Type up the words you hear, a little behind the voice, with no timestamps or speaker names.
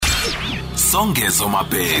Songezo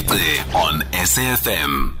Mapete on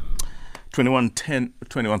SAFM.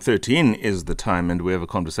 21:13 is the time, and we have a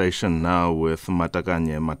conversation now with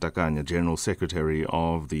Matakanya, General Secretary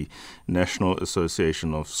of the National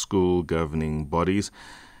Association of School Governing Bodies.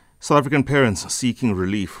 South African parents seeking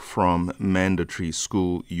relief from mandatory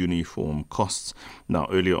school uniform costs. Now,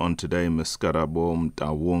 earlier on today, Ms. Karabo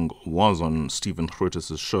Mtawung was on Stephen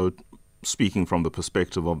Grootes' show, speaking from the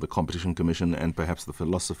perspective of the Competition Commission and perhaps the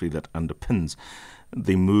philosophy that underpins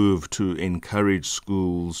the move to encourage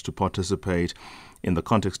schools to participate in the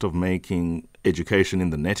context of making education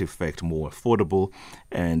in the net effect more affordable,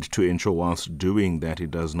 and to ensure whilst doing that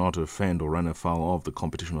it does not offend or run afoul of the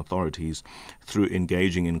competition authorities through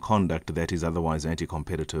engaging in conduct that is otherwise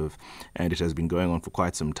anti-competitive. And it has been going on for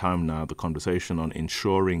quite some time now, the conversation on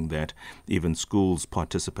ensuring that even schools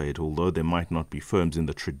participate, although there might not be firms in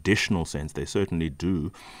the traditional sense, they certainly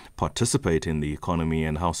do participate in the economy,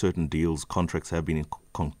 and how certain deals, contracts have been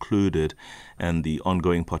concluded, and the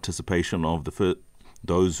ongoing participation of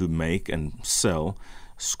those who make and sell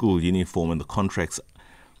school uniform, and the contracts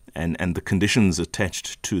and the conditions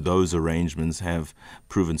attached to those arrangements have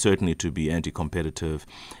proven certainly to be anti-competitive.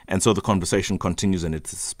 And so the conversation continues, and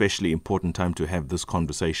it's especially important time to have this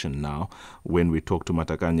conversation now when we talk to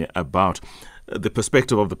Matakanye about the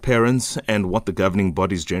perspective of the parents and what the governing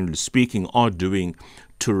bodies, generally speaking, are doing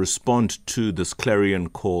to respond to this clarion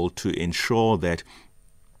call to ensure that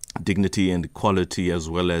dignity and equality, as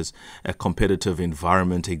well as a competitive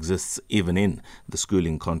environment, exists even in the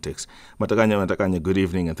schooling context. Matakanya, good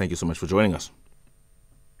evening, and thank you so much for joining us.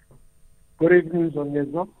 Good evening,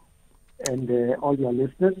 Songezo, and all your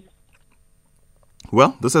listeners.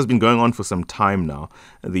 Well, this has been going on for some time now.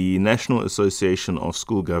 The National Association of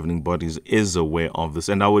School Governing Bodies is aware of this,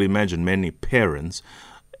 and I would imagine many parents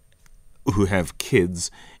who have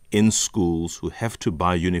kids in schools who have to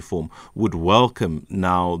buy uniform would welcome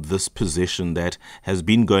now this position that has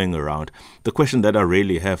been going around. The question that I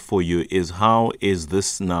really have for you is, how is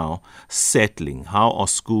this now settling? How are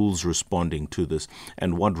schools responding to this?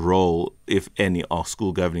 And what role, if any, are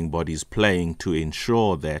school governing bodies playing to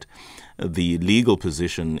ensure that the legal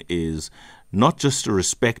position is not just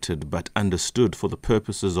respected but understood for the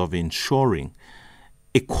purposes of ensuring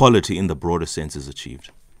equality in the broader sense is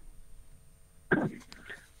achieved?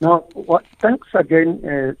 Now, thanks again,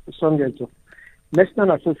 Songezo. National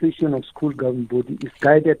Association of School Governing Body is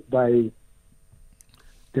guided by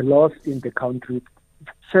the laws in the country,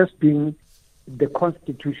 first being the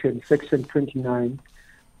Constitution, Section 29,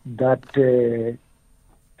 that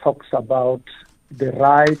talks about the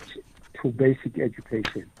right to basic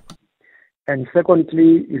education. And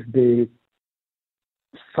secondly is the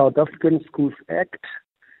South African Schools Act,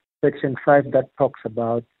 Section 5, that talks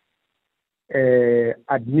about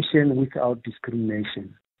admission without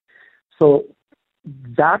discrimination. So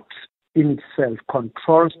that in itself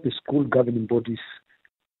controls the school governing bodies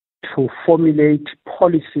to formulate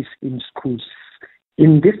policies in schools.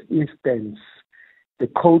 In this instance, the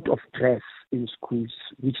code of dress in schools,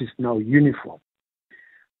 which is now uniform.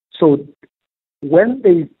 So when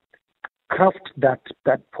they craft that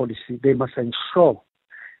policy, they must ensure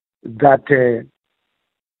that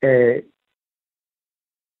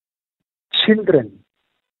children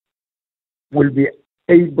will be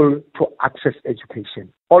able to access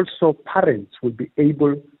education. Also, parents will be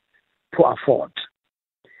able to afford.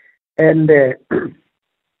 And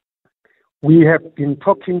we have been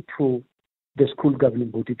talking to the school governing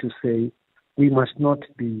body to say we must not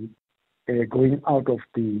be going out of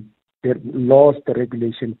the laws, the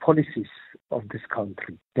regulation, policies of this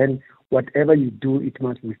country. Then whatever you do, it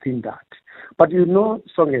must be within that. But you know,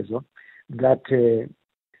 Songezo, that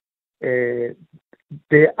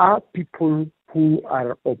there are people who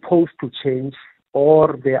are opposed to change,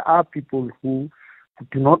 or there are people who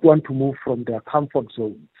do not want to move from their comfort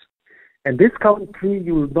zones. And this country,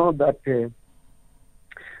 you will know that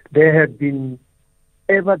there have been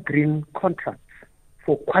evergreen contracts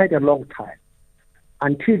for quite a long time,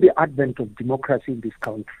 until the advent of democracy in this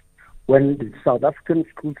country, when the South African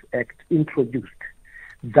Schools Act introduced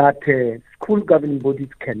that school governing bodies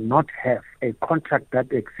cannot have a contract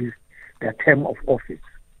that exists their term of office.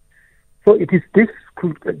 So it is this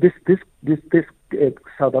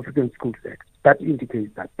South African Schools Act that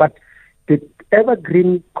indicates that. But the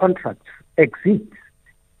evergreen contracts exist.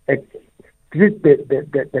 This is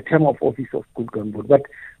the term of office of school governing board. But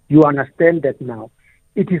you understand that now.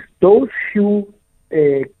 It is those few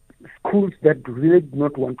schools that really do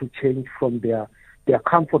not want to change from their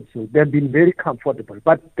comfort zone. They've been very comfortable.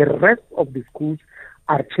 But the rest of the schools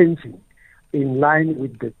are changing in line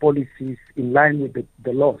with the policies, in line with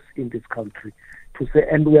the laws in this country. To say,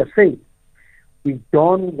 and we are saying we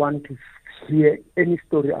don't want to hear any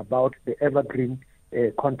story about the evergreen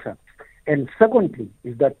contracts. And secondly,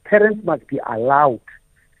 is that parents must be allowed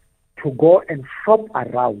to go and shop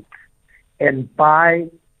around and buy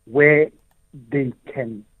where they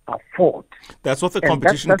can afford. That's what the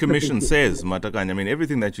Competition Commission says, Matakanya. I mean,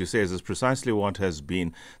 everything that you say is precisely what has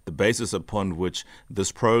been the basis upon which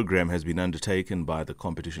this program has been undertaken by the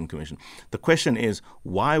Competition Commission. The question is,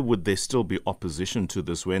 why would there still be opposition to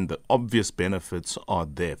this when the obvious benefits are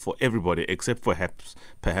there for everybody, except perhaps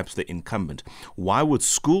the incumbent? Why would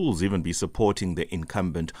schools even be supporting the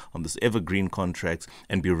incumbent on this evergreen contracts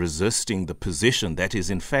and be resisting the position that is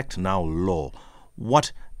in fact now law?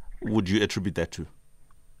 What would you attribute that to?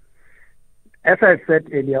 As I said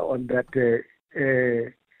earlier on, that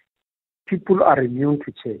people are immune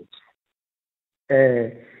to change.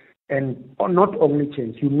 And not only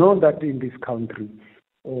change. You know that in this country,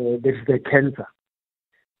 there's the cancer.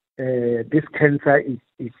 This cancer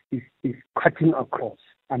is cutting across.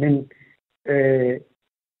 I mean,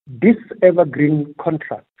 this evergreen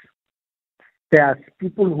contract, there are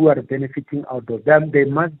people who are benefiting out of them. There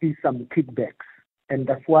must be some kickbacks. And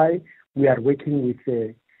that's why we are working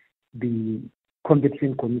with the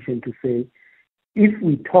Competition Commission to say, if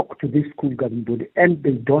we talk to this school governing body and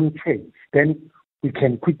they don't change, then we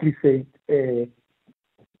can quickly say,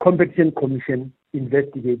 Competition Commission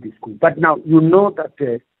investigate the school. But now you know that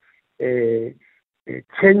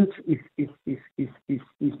change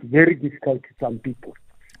is very difficult to some people.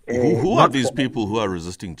 Who are these people who are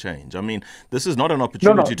resisting change? I mean, this is not an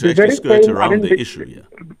opportunity to actually skirt around the issue here.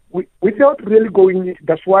 Without really going,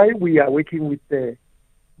 that's why we are working with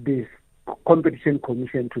this Competition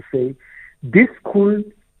Commission to say, this school,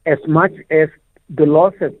 as much as the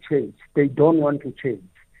laws have changed, they don't want to change.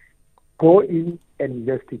 Go in and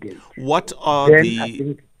investigate. What are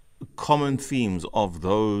the common themes of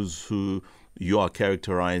those who you are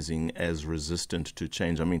characterizing as resistant to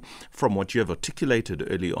change? I mean, from what you have articulated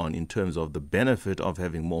early on in terms of the benefit of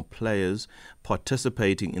having more players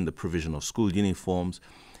participating in the provision of school uniforms,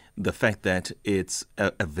 the fact that it's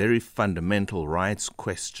a very fundamental rights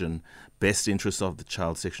question, best interests of the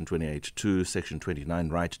child, Section 28.2, Section 29,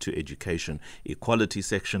 right to education, equality,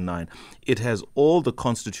 Section 9. It has all the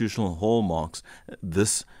constitutional hallmarks,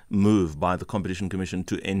 this move by the Competition Commission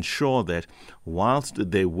to ensure that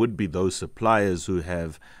whilst there would be those suppliers who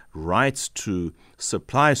have rights to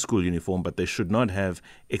supply school uniform, but they should not have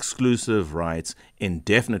exclusive rights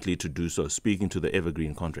indefinitely to do so, speaking to the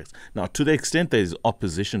evergreen contracts. Now, to the extent there is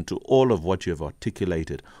opposition to all of what you have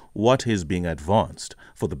articulated, what is being advanced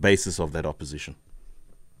for the basis of that opposition?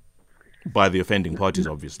 By the offending parties,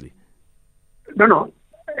 obviously. No.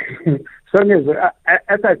 Sonia,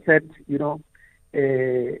 as I said,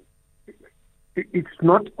 it's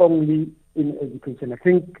not only in education. I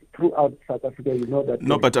think throughout South Africa, you know that.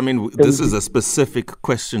 No, but I mean, this is a specific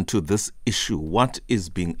question to this issue. What is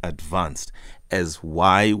being advanced as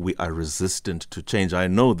why we are resistant to change? I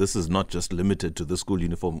know this is not just limited to the school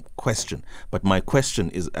uniform question, but my question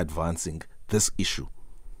is advancing this issue.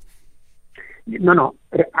 No,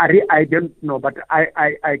 I don't know, but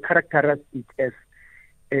I characterize it as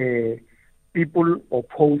people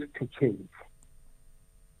opposed to change.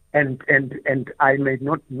 And I may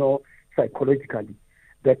not know psychologically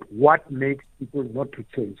that what makes people not to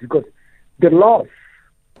change, because the laws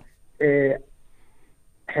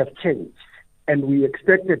have changed and we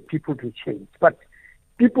expected people to change, but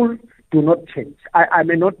people do not change. I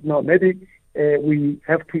may not know, maybe we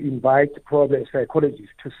have to invite probably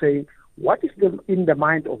psychologists to say what is in the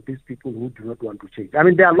mind of these people who do not want to change. I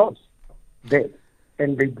mean, there are laws there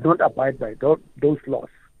and they do not abide by those laws,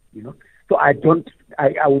 So I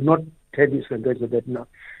will not tell you that now.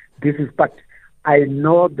 But I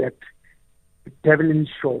know that definitely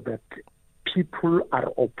show that people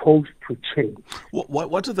are opposed to change.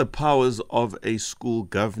 What are the powers of a school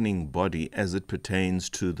governing body as it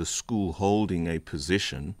pertains to the school holding a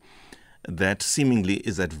position that seemingly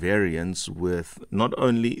is at variance with not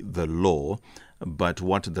only the law, but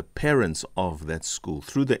what the parents of that school,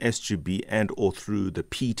 through the SGB and or through the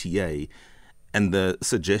PTA, and the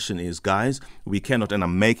suggestion is, guys, we cannot, and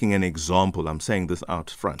I'm making an example, I'm saying this out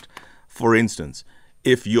front. For instance,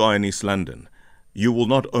 if you are in East London, you will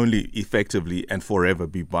not only effectively and forever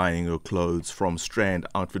be buying your clothes from Strand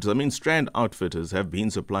Outfitters. I mean, Strand Outfitters have been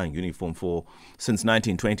supplying uniform since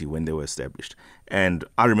 1920 when they were established. And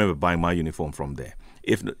I remember buying my uniform from there.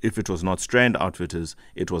 If it was not Strand Outfitters,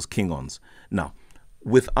 it was King-Ons. Now,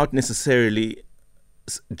 without necessarily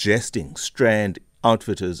jesting, Strand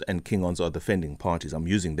Outfitters and King-Ons are defending parties. I'm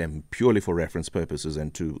using them purely for reference purposes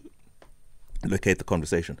and to locate the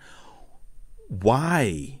conversation.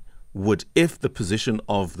 Why would, if the position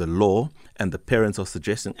of the law and the parents are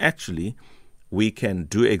suggesting actually we can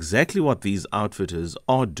do exactly what these outfitters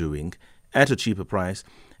are doing at a cheaper price,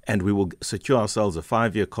 and we will secure ourselves a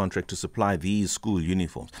 5-year contract to supply these school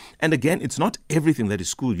uniforms. And again, it's not everything that is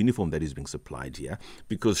school uniform that is being supplied here,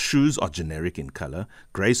 because shoes are generic in color,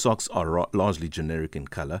 grey socks are largely generic in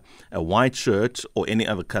color, a white shirt or any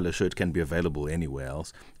other color shirt can be available anywhere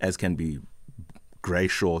else, as can be grey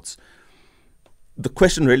shorts. The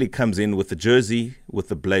question really comes in with the jersey, with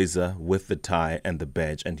the blazer, with the tie and the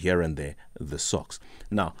badge, and here and there, the socks.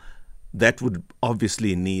 Now, that would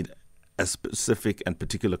obviously need a specific and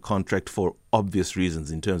particular contract for obvious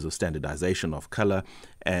reasons in terms of standardization of color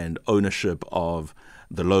and ownership of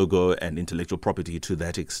the logo and intellectual property to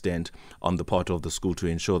that extent on the part of the school to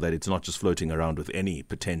ensure that it's not just floating around with any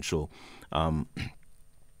potential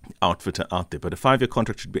outfitter out there. But a 5-year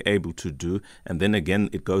contract should be able to do, and then again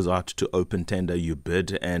it goes out to open tender, you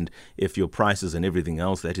bid, and if your prices and everything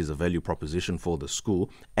else, that is a value proposition for the school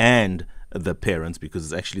and the parents, because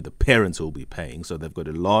it's actually the parents who will be paying, so they've got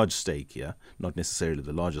a large stake here, not necessarily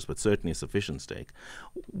the largest, but certainly a sufficient stake.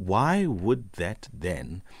 Why would that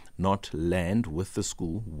then not land with the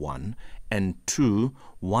school, one? And two,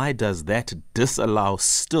 why does that disallow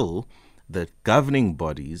still the governing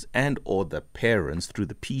bodies and or the parents through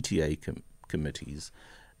the PTA committees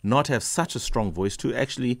not have such a strong voice to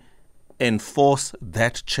actually enforce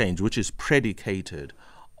that change, which is predicated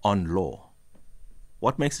on law?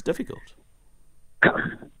 What makes it difficult?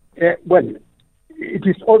 Well, it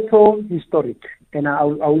is also historic, and I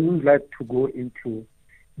would like to go into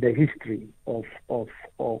the history of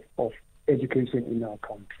education in our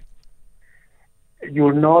country.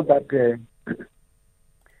 You'll know that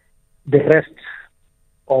the rest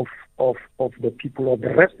of the people, or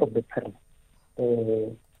the rest of the parents,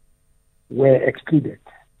 were excluded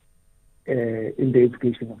in the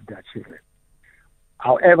education of their children.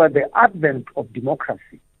 However, the advent of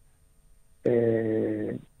democracy,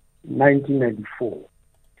 1994,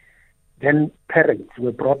 then parents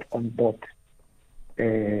were brought on board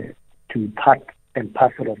to part and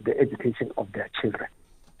parcel of the education of their children.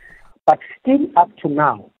 But still up to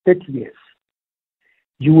now, 30 years,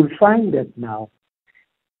 you will find that now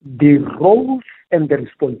the roles and the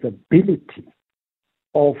responsibility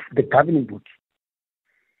of the governing body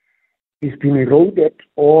is being eroded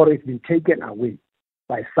or is being taken away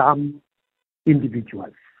by some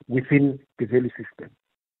individuals within the value system.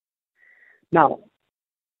 Now,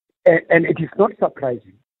 and it is not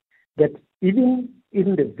surprising that even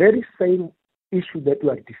in the very same issue that we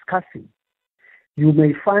are discussing, you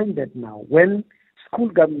may find that now when school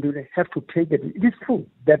government have to take it, it is true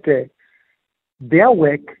that their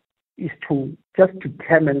work is to just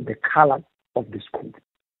determine the color of the school,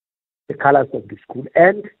 the colors of the school,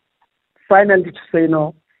 and finally to say,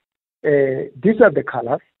 no, these are the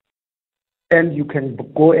colors, and you can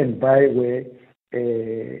go and buy where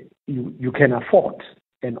you can afford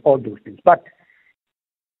and all those things. But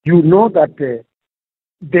you know that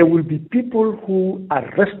there will be people who are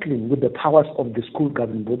wrestling with the powers of the school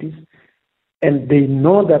governing bodies, and they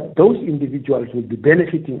know that those individuals will be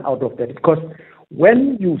benefiting out of that, because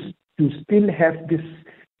when you still have this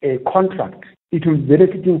contract, it will be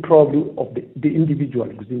benefiting probably of the individual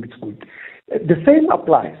within the school. The same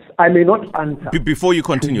applies. I may not answer. Before you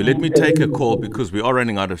continue, let me take a call, because we are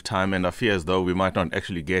running out of time, and I fear as though we might not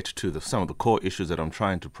actually get to some of the core issues that I'm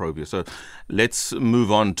trying to probe you. So let's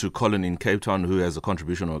move on to Colin in Cape Town, who has a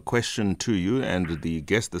contribution or a question to you. And the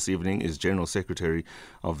guest this evening is General Secretary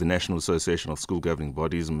of the National Association of School Governing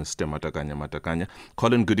Bodies, Mr. Matakanya.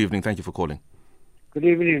 Colin, good evening. Thank you for calling. Good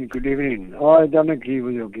evening. Good evening. Oh, I don't agree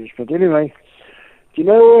with your guest, but anyway, you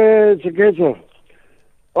know, Zageza,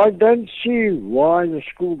 I don't see why the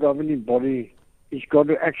school governing body is got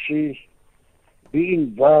to actually be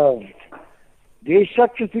involved. There's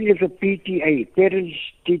such a thing as a PTA, Parents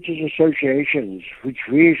Teachers Associations, which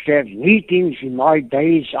we used to have meetings in my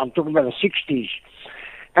days, I'm talking about the 60s,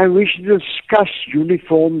 and we should discuss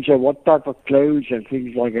uniforms and what type of clothes and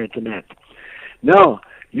things like that and that. Now,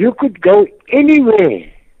 you could go anywhere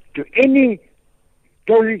to any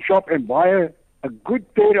clothing shop and buy a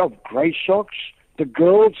good pair of grey socks, the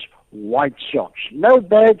girls white socks. No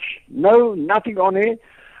badge, nothing on it.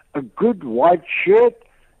 A good white shirt,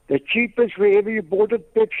 the cheapest wherever you bought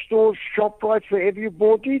it, pep stores, ShopRite, wherever you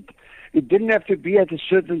bought it. It didn't have to be at a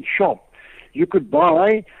certain shop. You could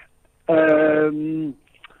buy a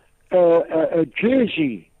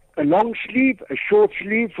jersey, a long sleeve, a short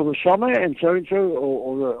sleeve for the summer, and so,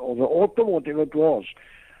 or the autumn, whatever it was.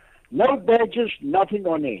 No badges, nothing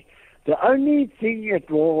on it. The only thing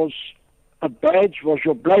it was a badge was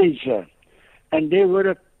your blazer, and there were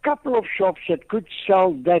a couple of shops that could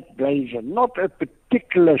sell that blazer, not a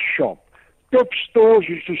particular shop. Pep stores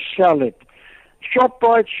used to sell it.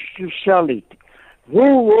 ShopRite used to sell it.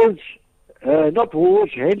 Woolworths, not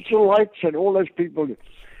Woolworths, Henselwhite's and all those people,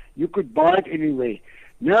 you could buy it anyway.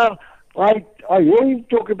 Now, I hear him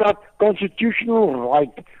talk about constitutional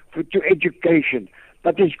right to education,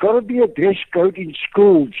 but there's got to be a dress code in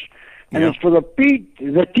schools, and it's for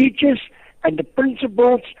the teachers and the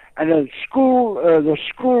principals and the school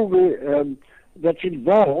that's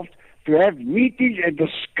involved to have meetings and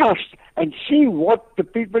discuss and see what the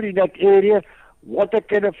people in that area, what they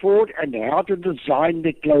can afford and how to design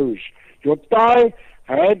their clothes. Your tie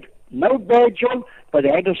had no badge on, but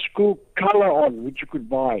it had a school color on, which you could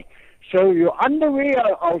buy. So your underwear,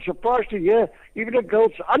 I was surprised to hear, even a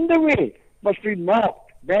girl's underwear must be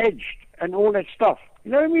marked, badged, and all that stuff.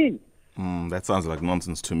 You know what I mean? That sounds like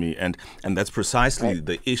nonsense to me, and that's precisely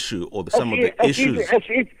the issue, or some of the issues.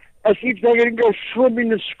 As if they're going to go swim in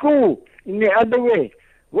the school in their underwear.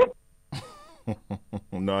 What?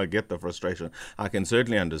 No, I get the frustration. I can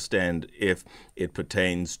certainly understand if it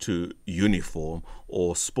pertains to uniform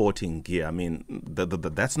or sporting gear. I mean,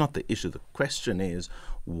 that's not the issue. The question is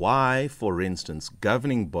why, for instance,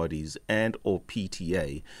 governing bodies and or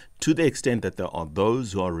PTA, to the extent that there are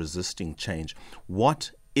those who are resisting change,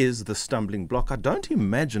 what is the stumbling block? I don't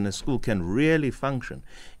imagine a school can really function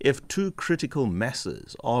if two critical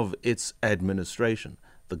masses of its administration,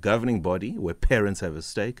 the governing body, where parents have a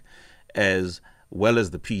stake, as well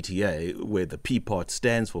as the PTA, where the P part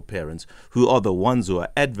stands for parents, who are the ones who are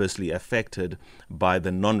adversely affected by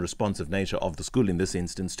the non-responsive nature of the school in this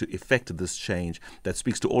instance, to effect this change that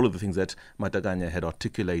speaks to all of the things that Matakanya had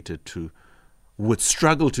articulated to, would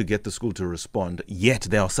struggle to get the school to respond, yet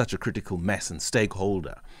they are such a critical mass and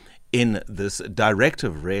stakeholder in this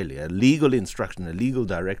directive, really, a legal instruction, a legal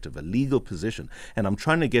directive, a legal position. And I'm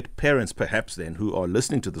trying to get parents, perhaps then, who are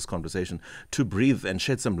listening to this conversation, to breathe and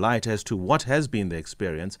shed some light as to what has been their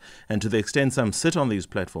experience, and to the extent some sit on these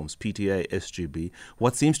platforms, PTA, SGB,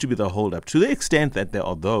 what seems to be the hold-up, to the extent that there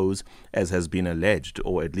are those, as has been alleged,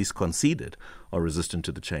 or at least conceded, are resistant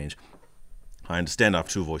to the change. I understand I have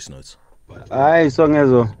two voice notes. Hi,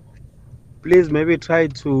 Songezo. Please maybe try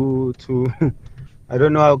to I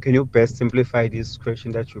don't know how can you best simplify this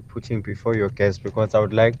question that you're putting before your guest, because I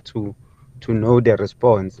would like to know the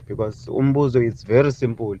response, because umbuzo is very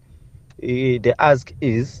simple. The ask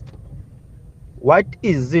is, what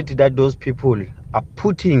is it that those people are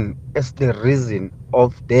putting as the reason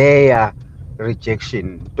of their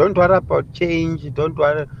rejection? Don't worry about change. Don't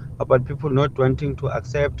worry about people not wanting to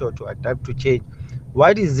accept or to adapt to change.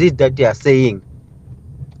 What is it that they are saying,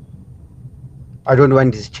 I don't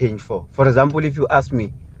want this change for? For example, if you ask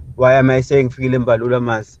me, why am I saying Philip Balula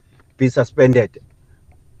must be suspended?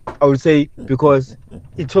 I would say, because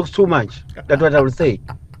it talks too much. That's what I would say.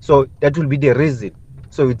 So that will be the reason.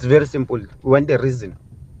 So it's very simple. We want the reason.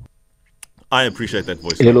 I appreciate that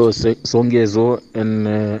voice. Hello, Songezo and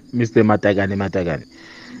Mr. Matakanye.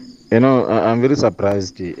 You know, I'm very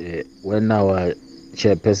surprised when our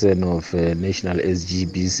chairperson of National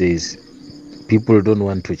SGB says people don't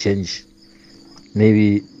want to change.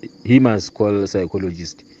 Maybe he must call a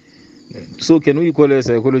psychologist. So can we call a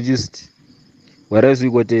psychologist, whereas we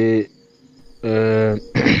got a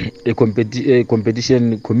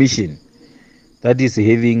competition commission that is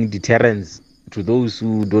having deterrence to those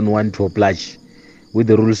who don't want to oblige with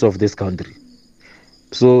the rules of this country?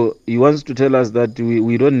 So he wants to tell us that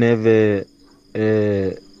we don't have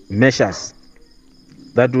measures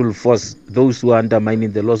that will force those who are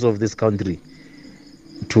undermining the laws of this country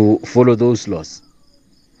to follow those laws.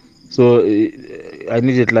 So I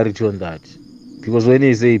need a clarity on that, because when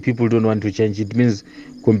you say people don't want to change, it means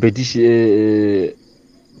competition,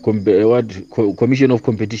 commission of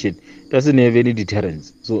competition doesn't have any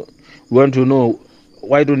deterrence. So we want to know,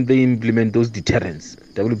 why don't they implement those deterrents?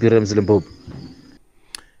 WP Rams Limpopo.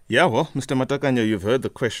 Yeah, well, Mr. Matakanya, you've heard the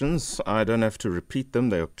questions. I don't have to repeat them.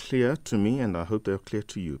 They are clear to me, and I hope they are clear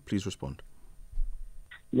to you. Please respond.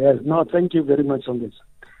 Yes, no, thank you very much on this.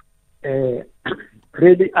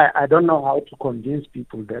 Really, I don't know how to convince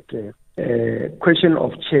people that question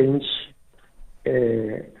of change,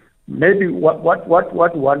 maybe what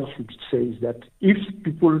one should say is that if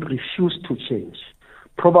people refuse to change,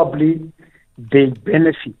 probably they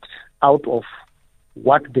benefit out of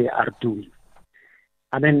what they are doing.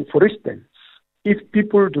 I mean, for instance, if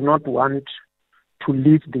people do not want to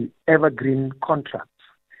leave the evergreen contracts,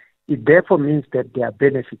 it therefore means that they are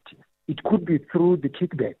benefiting. It could be through the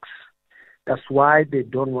kickbacks. That's why they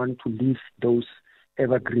don't want to leave those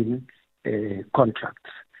evergreen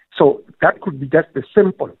contracts. So that could be just a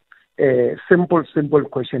simple simple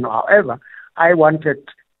question. However, I wanted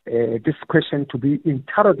this question to be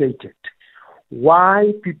interrogated.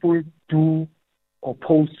 Why people do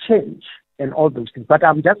oppose change and all those things. But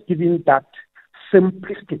I'm just giving that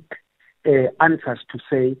simplistic answers to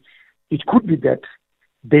say it could be that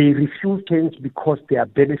they refuse change because they are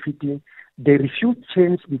benefiting. They refuse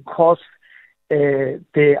change because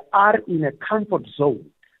they are in a comfort zone,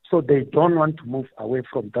 so they don't want to move away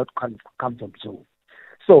from that comfort zone.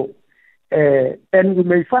 So, and you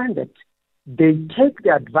may find that they take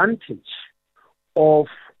the advantage of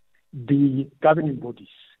the governing bodies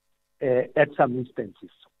at some instances.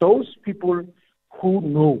 Those people who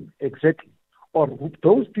know exactly, or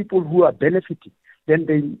those people who are benefiting,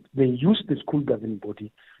 then they use the school governing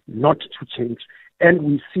body not to change. And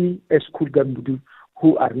we see a school governing body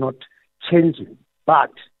who are not changing.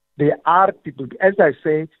 But there are people, as I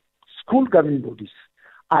say, school governing bodies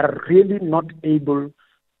are really not able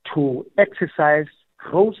to exercise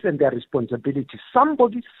roles and their responsibilities.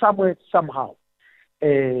 Somebody, somewhere, somehow,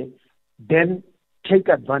 then take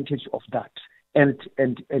advantage of that and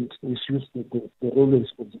misuse the role and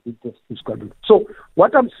responsibility of this government. So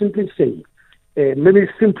what I'm simply saying, maybe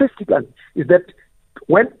simplistically, is that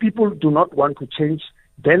when people do not want to change,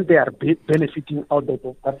 then they are benefiting out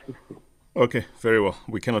of that system. Okay, very well.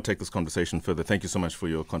 We cannot take this conversation further. Thank you so much for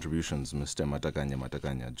your contributions, Mr.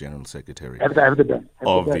 Matakanya, General Secretary of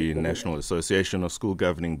the National Association of School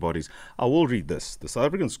Governing Bodies. I will read this. The South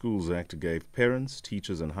African Schools Act gave parents,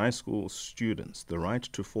 teachers and high school students the right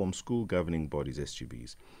to form school governing bodies,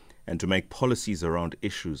 SGBs, and to make policies around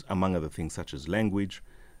issues, among other things, such as language,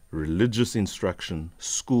 religious instruction,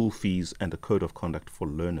 school fees, and a code of conduct for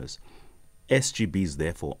learners. SGBs,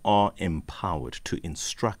 therefore, are empowered to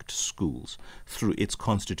instruct schools through its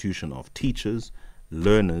constitution of teachers,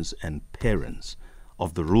 learners, and parents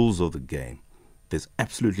of the rules of the game. There's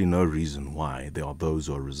absolutely no reason why there are those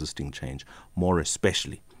who are resisting change, more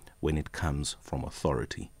especially when it comes from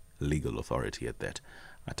authority, legal authority at that.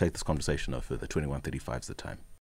 I take this conversation no further. 21:35 is the time.